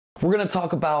We're going to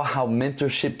talk about how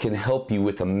mentorship can help you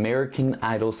with American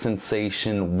Idol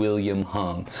sensation William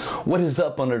Hung. What is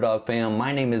up, Underdog fam?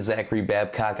 My name is Zachary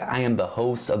Babcock. I am the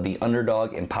host of the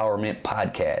Underdog Empowerment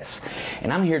Podcast.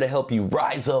 And I'm here to help you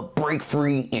rise up, break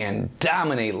free, and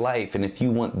dominate life. And if you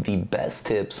want the best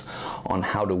tips on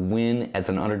how to win as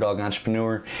an underdog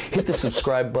entrepreneur, hit the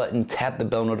subscribe button, tap the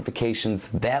bell notifications.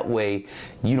 That way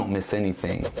you don't miss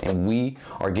anything. And we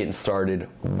are getting started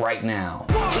right now.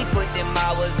 We put them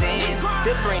hours in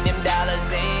to bring them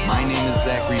dollars in. My name is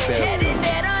Zachary Babcock. Is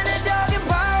that underdog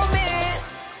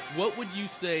empowerment? What would you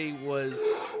say was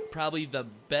probably the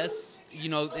best,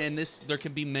 and there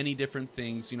can be many different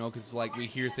things, because like we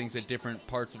hear things at different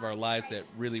parts of our lives that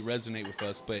really resonate with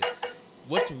us, but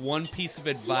what's one piece of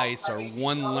advice or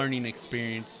one learning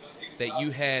experience that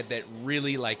you had that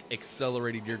really like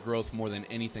accelerated your growth more than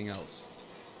anything else?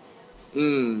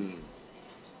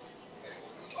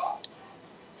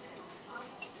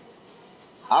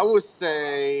 I would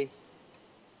say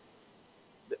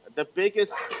the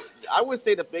biggest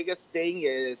thing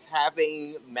is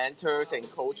having mentors and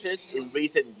coaches in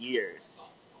recent years.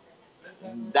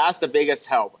 That's the biggest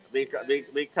help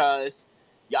because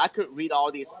I could read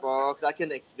all these books, I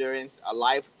can experience a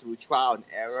life through trial and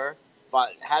error, but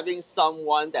having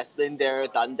someone that's been there,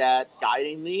 done that,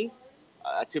 guiding me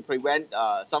to prevent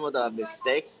some of the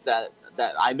mistakes that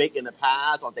I make in the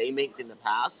past or they make in the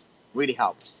past really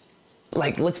helps.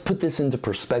 Like, let's put this into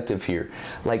perspective here.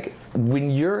 Like,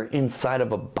 when you're inside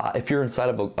of if you're inside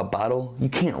of a bottle, you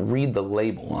can't read the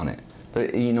label on it.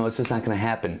 It's just not going to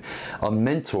happen. A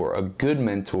mentor, a good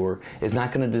mentor, is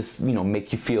not going to just,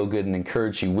 make you feel good and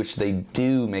encourage you, which they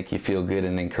do make you feel good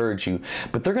and encourage you,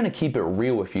 but they're going to keep it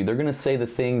real with you. They're going to say the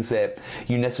things that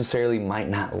you necessarily might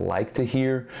not like to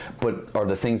hear, but are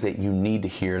the things that you need to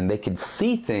hear, and they can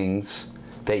see things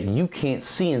that you can't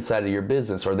see inside of your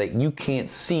business, or that you can't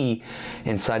see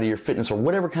inside of your fitness, or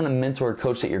whatever kind of mentor or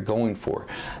coach that you're going for.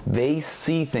 They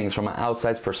see things from an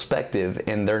outside perspective,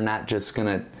 and they're not just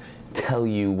gonna tell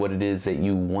you what it is that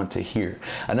you want to hear.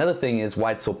 Another thing is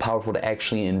why it's so powerful to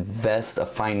actually invest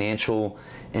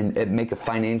make a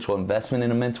financial investment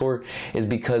in a mentor is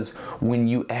because when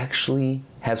you actually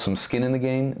have some skin in the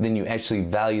game, then you actually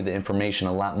value the information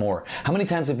a lot more. How many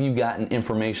times have you gotten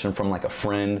information from like a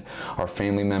friend or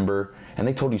family member and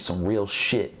they told you some real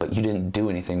shit, but you didn't do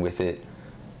anything with it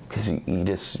because you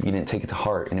didn't take it to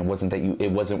heart, and it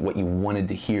wasn't what you wanted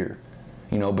to hear.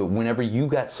 But whenever you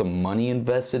got some money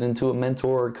invested into a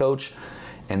mentor or a coach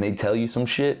and they tell you some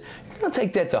shit, you're gonna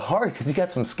take that to heart because you got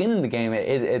some skin in the game.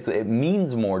 It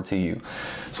means more to you.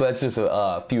 So that's just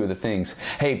a few of the things.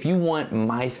 Hey, if you want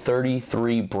my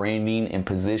 33 branding and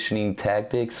positioning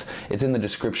tactics, it's in the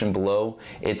description below.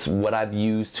 It's what I've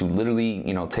used to literally,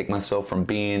 take myself from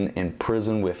being in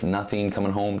prison with nothing,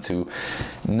 coming home to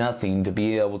nothing, to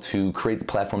be able to create the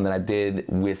platform that I did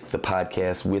with the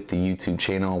podcast, with the YouTube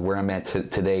channel, where I'm at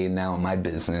today and now in my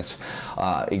business.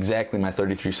 Exactly my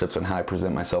 33 steps on how I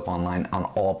present myself online on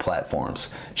all platforms.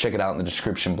 Check it out in the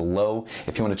description below.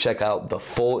 If you want to check out the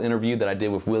full interview that I did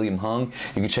with William Hung,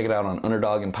 you can check it out on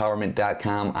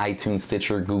underdogempowerment.com, iTunes,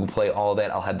 Stitcher, Google Play, all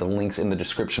that. I'll have the links in the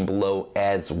description below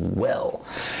as well.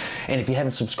 And if you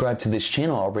haven't subscribed to this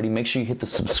channel already, make sure you hit the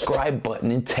subscribe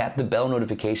button and tap the bell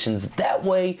notifications. That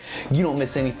way you don't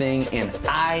miss anything, and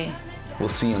I will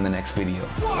see you in the next video.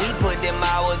 We put them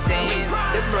hours in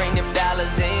to bring them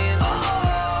dollars in.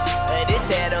 This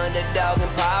that underdog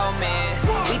empowerment.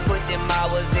 We put them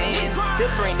hours in to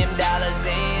bring them dollars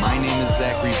in. My name is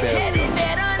Zachary Babcock.